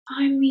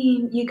I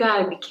mean, you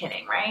gotta be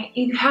kidding, right?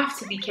 You have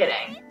to be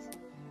kidding.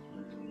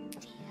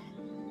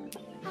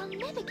 I'll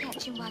never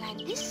catch him while I'm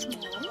this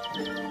small.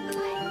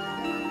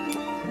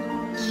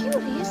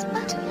 Curious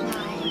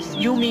butterflies.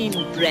 You mean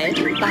red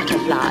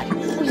butterflies?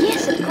 Oh,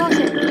 yes, of course.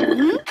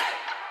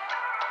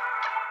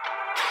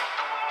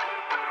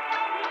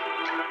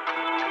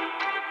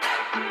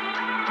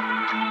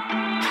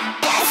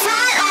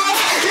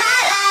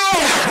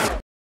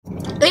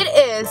 It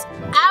is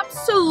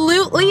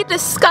absolutely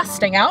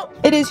disgusting out.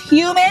 It is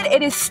humid,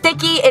 it is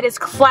sticky, it is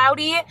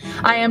cloudy.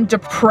 I am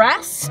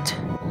depressed,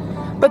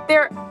 but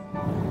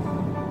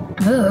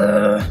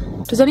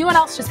does anyone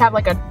else just have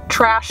like a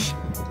trash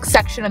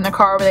section in the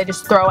car where they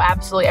just throw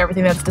absolutely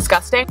everything that's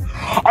disgusting?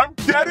 I'm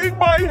getting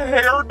my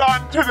hair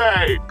done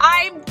today.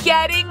 I'm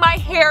getting my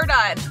hair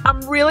done.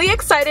 I'm really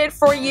excited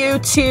for you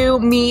to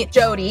meet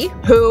Jody,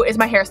 who is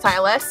my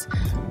hairstylist.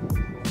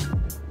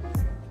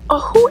 Oh,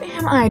 who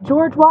am I?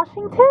 George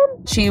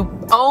Washington? She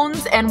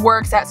owns and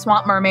works at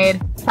Swamp Mermaid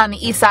on the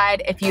east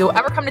side. If you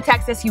ever come to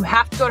Texas, you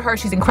have to go to her.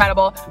 She's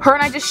incredible. Her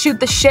and I just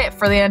shoot the shit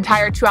for the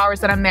entire 2 hours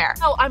that I'm there.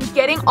 So I'm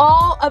getting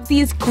all of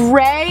these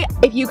gray,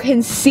 if you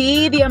can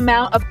see the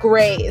amount of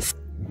grays.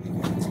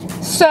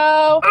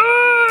 So,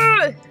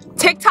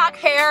 TikTok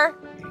hair,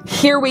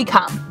 here we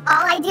come.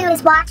 All I do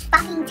is watch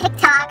fucking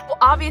TikTok. Well,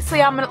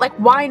 obviously I'm gonna, like,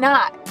 why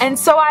not? And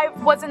so I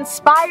was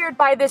inspired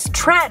by this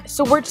trend,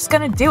 so we're just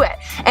gonna do it.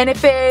 And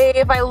if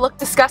I look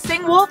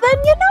disgusting, well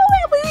then, you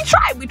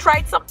know, we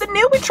tried something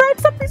new, we tried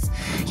something,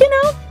 you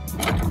know.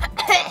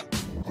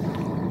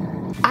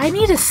 I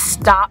need to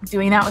stop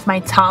doing that with my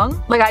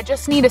tongue. Like, I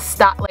just need to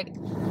stop, like,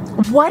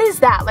 what is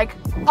that? Like,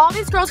 all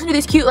these girls can do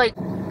this cute, like,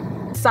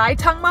 side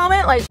tongue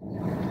moment, like,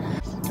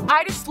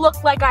 I just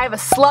look like I have a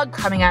slug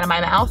coming out of my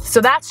mouth, so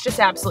that's just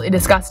absolutely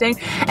disgusting.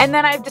 And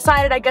then I've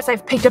decided, I guess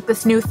I've picked up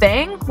this new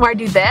thing where I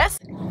do this.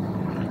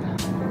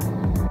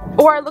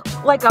 Or I look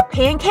like a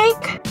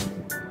pancake.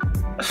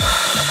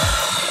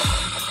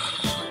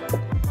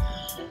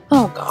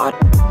 Oh God.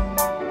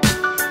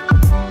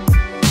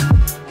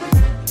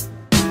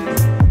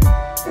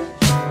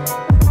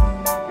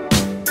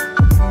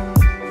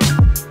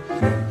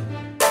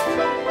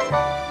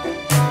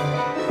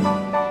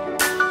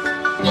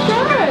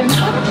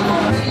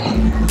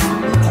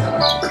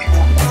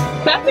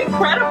 That's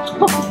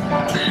incredible.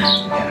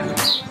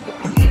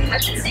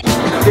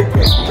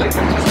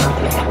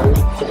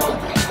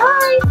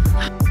 Hi.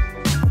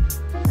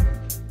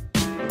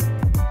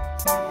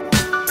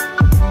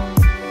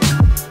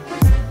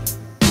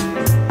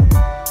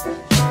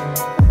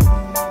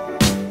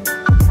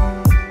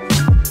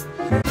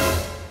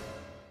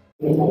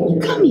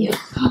 Come here.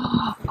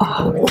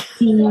 Oh,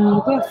 see,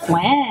 we're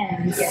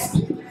friends.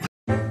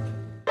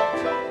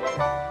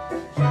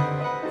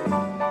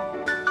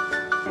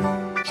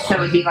 So it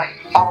would be like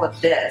all of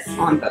this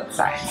on both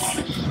sides.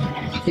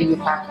 So you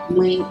have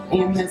length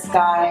and this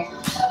guy,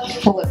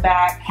 pull it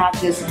back, have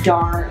this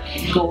dark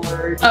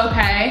gourd.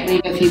 Okay.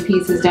 Leave a few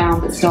pieces down,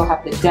 but still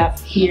have the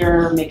depth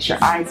here, makes your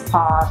eyes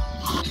pop.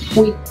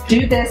 We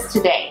do this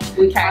today.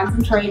 We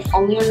concentrate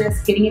only on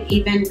this, getting it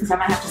even, because I'm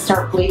gonna have to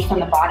start bleach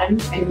from the bottom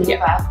and move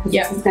up, because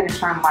this is gonna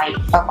turn light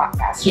a lot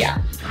faster. Yeah.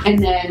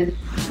 And then,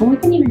 we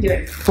can even do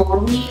it 4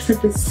 weeks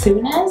at the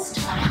soonest.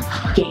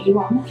 Get you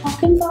on the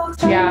fucking box.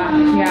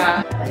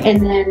 Yeah.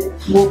 And then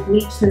we'll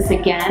bleach this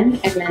again,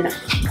 and then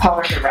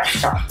color the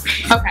rest off.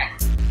 Okay.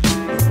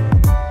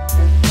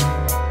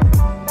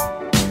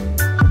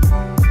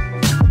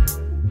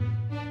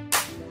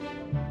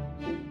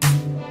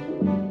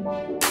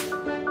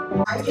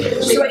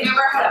 So you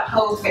never had a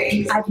hoe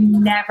phase? I've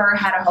never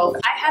had a hoe.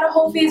 I had a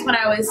hoe phase when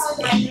I was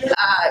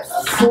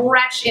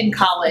fresh in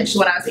college,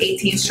 when I was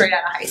 18, straight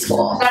out of high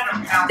school.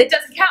 It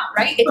doesn't count,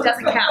 right? It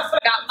doesn't count.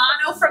 Got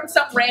mono from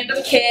some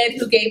random kid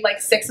who gave like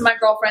 6 of my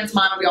girlfriends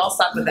mono. We all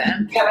slept with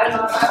him.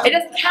 It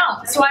doesn't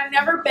count. So I've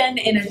never been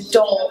an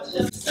adult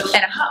and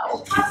a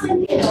hoe.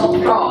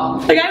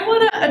 Oh. Like, I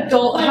want an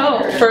adult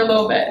hoe for a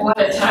little bit. What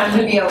a time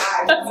to be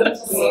alive. That's what I'm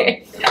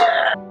saying.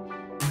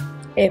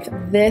 If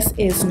this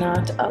is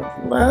not a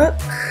look,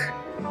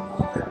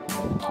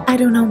 I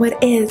don't know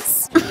what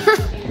is.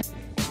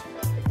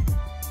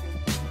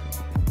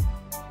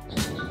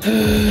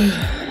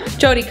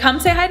 Jody, come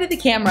say hi to the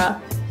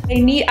camera.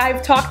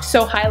 I've talked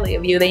so highly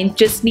of you, they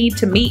just need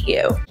to meet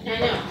you. I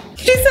know.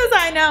 She says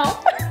I know.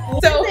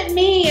 So it's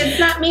me, it's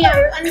not me,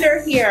 I'm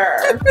under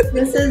here.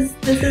 This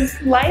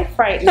is life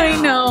right now. I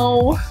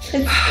know.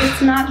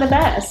 It's not the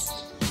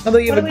best.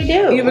 Although what do we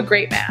do? You have a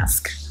great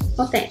mask.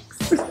 Well, thanks.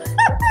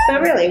 But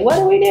really, what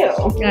do we do?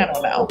 I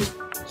don't know.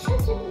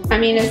 I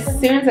mean, as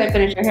soon as I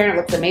finish your hair and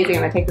it looks amazing,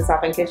 I'm gonna take this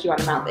off and kiss you on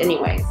the mouth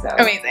anyway, so.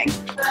 Amazing.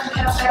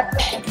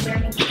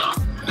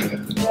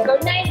 Go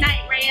night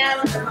night,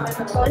 Ram.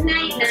 Go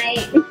night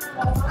night.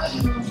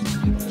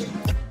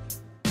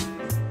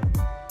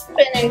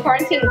 Been in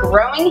quarantine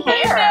growing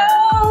hair. I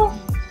know.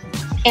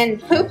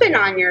 And pooping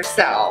on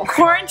yourself.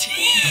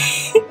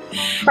 Quarantine.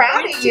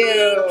 Proud of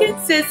you.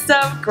 Consists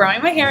of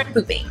growing my hair and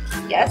pooping.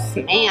 Yes,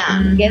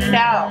 ma'am. Get it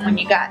out when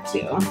you got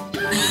to.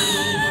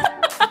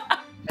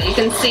 You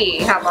can see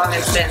how long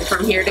it's been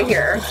from here to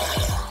here.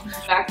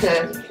 Back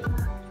to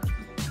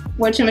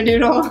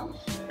whatchamadoodle.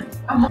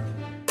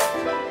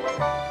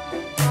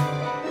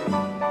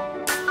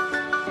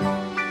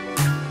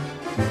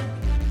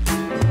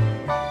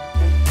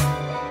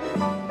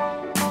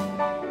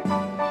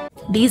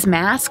 These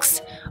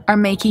masks are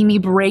making me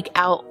break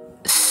out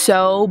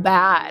so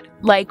bad.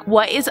 Like,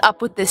 what is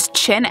up with this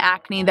chin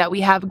acne that we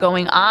have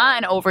going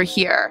on over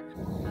here?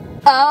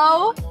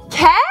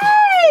 Okay!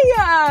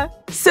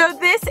 So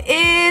this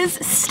is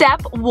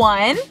step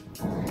 1.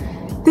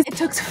 It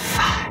took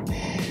 5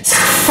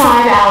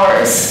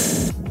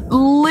 hours.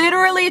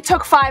 Literally it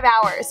took 5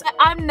 hours.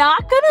 I'm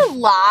not gonna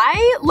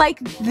lie, like,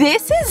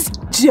 this is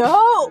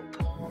dope.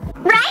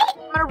 Right?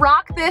 I'm gonna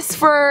rock this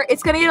for,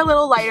 it's gonna get a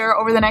little lighter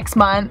over the next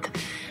month.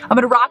 I'm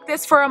gonna rock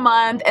this for a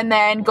month and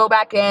then go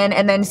back in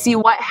and then see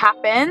what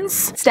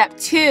happens. Step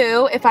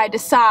 2, if I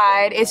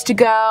decide, is to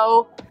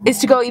go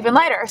even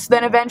lighter. So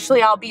then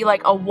eventually I'll be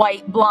like a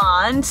white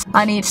blonde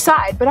on each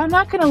side. But I'm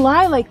not gonna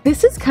lie, like,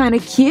 this is kind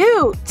of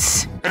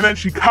cute. And then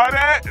she cut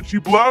it, and she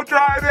blow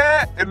dried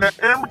it, and then,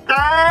 oh my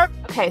God.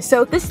 Okay,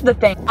 so this is the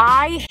thing.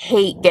 I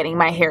hate getting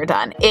my hair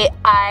done.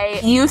 I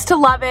used to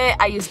love it.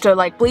 I used to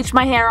like bleach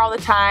my hair all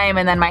the time,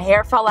 and then my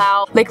hair fell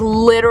out. Like,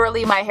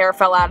 literally my hair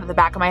fell out of the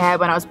back of my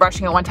head when I was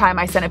brushing it one time.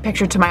 I sent a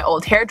picture to my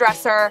old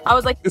hairdresser. I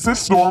was like, is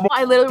this normal?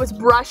 I literally was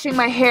brushing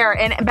my hair,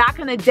 and back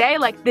in the day,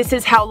 like, this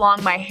is how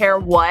long my hair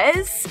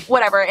was.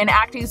 Whatever, in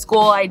acting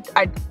school, I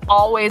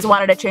always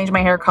wanted to change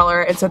my hair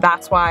color, and so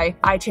that's why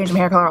I changed my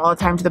hair color all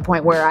the time, to the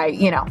point where I,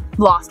 you know,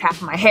 lost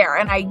half of my hair,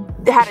 and I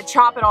had to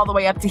chop it all the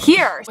way up to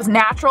here. It was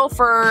natural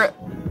for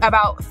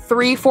about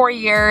 3-4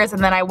 years,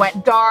 and then I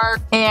went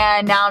dark,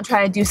 and now I'm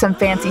trying to do some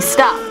fancy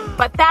stuff.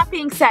 But that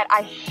being said,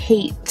 I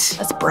hate,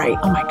 that's bright,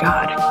 oh my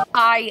God.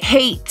 I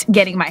hate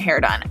getting my hair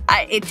done.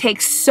 It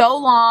takes so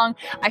long.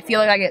 I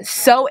feel like I get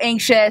so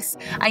anxious.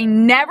 I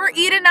never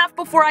eat enough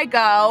before I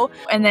go,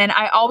 and then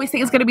I always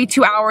think it's gonna be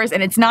 2 hours,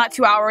 and it's not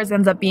 2 hours, it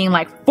ends up being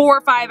like 4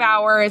 or 5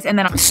 hours, and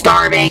then I'm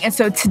starving. And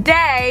so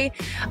today,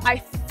 I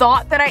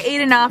thought that I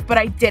ate enough, but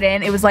I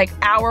didn't. It was like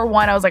hour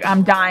 1, I was like,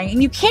 I'm dying.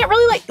 And you can't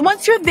really, like,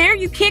 once you're there,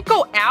 you can't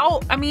go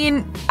out. I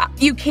mean,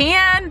 you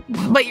can,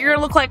 but you're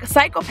gonna look like a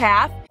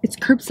psychopath. It's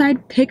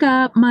curbside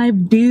pickup, my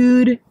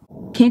dude.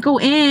 Can't go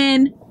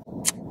in.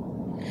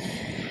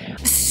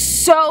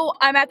 So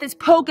I'm at this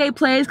poke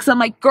place because I'm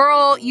like,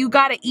 girl, you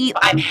gotta eat.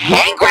 I'm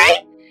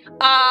hangry.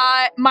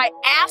 My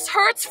ass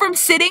hurts from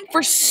sitting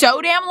for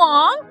so damn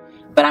long,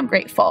 but I'm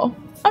grateful.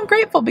 I'm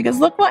grateful because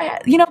look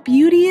what, you know,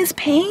 beauty is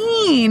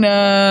pain.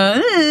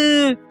 I'm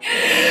starving,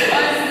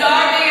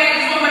 I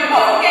just want my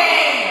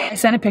poke. I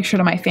sent a picture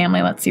to my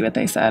family. Let's see what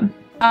they said.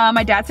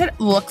 My dad said,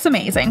 looks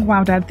amazing.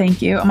 Wow, Dad,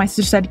 thank you. And my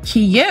sister said,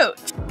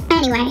 cute.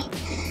 Anyway.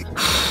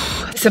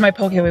 So my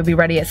poke would be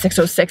ready at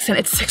 6:06 and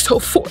it's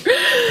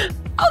 6:04.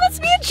 Oh, that's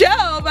me and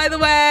Joe, by the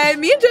way.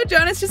 Me and Joe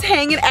Jonas just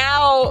hanging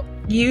out.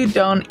 You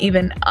don't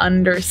even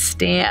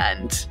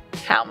understand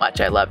how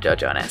much I love Joe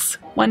Jonas.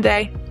 One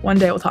day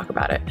we'll talk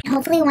about it.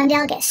 Hopefully one day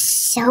I'll get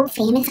so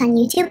famous on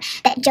YouTube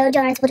that Joe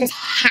Jonas will just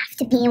have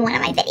to be in one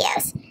of my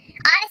videos.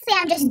 Honestly,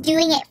 I'm just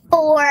doing it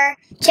for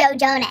Joe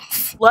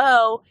Jonas.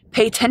 Hello,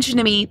 pay attention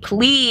to me,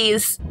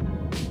 please.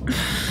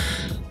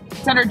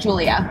 Send her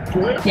Julia.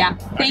 Julia? Yeah,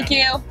 thank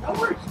you. No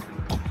worries.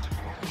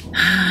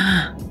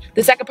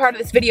 The second part of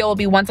this video will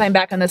be once I'm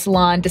back on the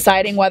salon,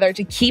 deciding whether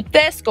to keep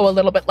this, go a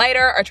little bit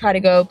lighter, or try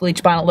to go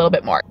bleach blonde a little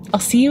bit more. I'll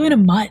see you in a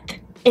month.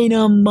 In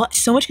a month.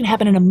 So much can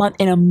happen in a month.